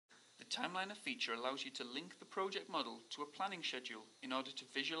Timeliner feature allows you to link the project model to a planning schedule in order to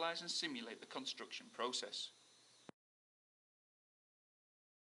visualize and simulate the construction process.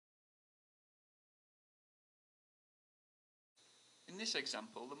 In this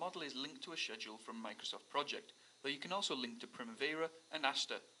example, the model is linked to a schedule from Microsoft Project, though you can also link to Primavera and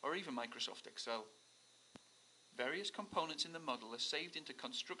Asta, or even Microsoft Excel. Various components in the model are saved into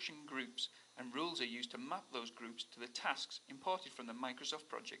construction groups, and rules are used to map those groups to the tasks imported from the Microsoft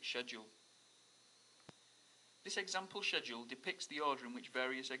Project schedule. This example schedule depicts the order in which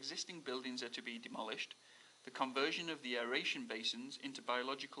various existing buildings are to be demolished, the conversion of the aeration basins into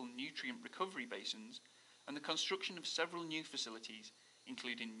biological nutrient recovery basins, and the construction of several new facilities,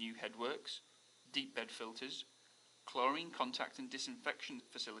 including new headworks, deep bed filters, chlorine contact and disinfection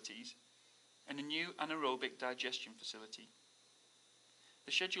facilities, and a new anaerobic digestion facility.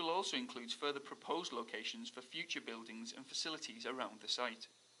 The schedule also includes further proposed locations for future buildings and facilities around the site.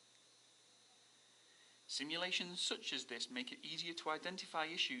 Simulations such as this make it easier to identify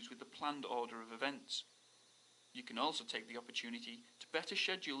issues with the planned order of events. You can also take the opportunity to better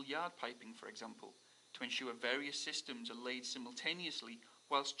schedule yard piping, for example, to ensure various systems are laid simultaneously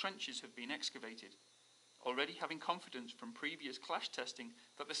whilst trenches have been excavated, already having confidence from previous clash testing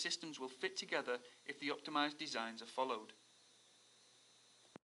that the systems will fit together if the optimized designs are followed.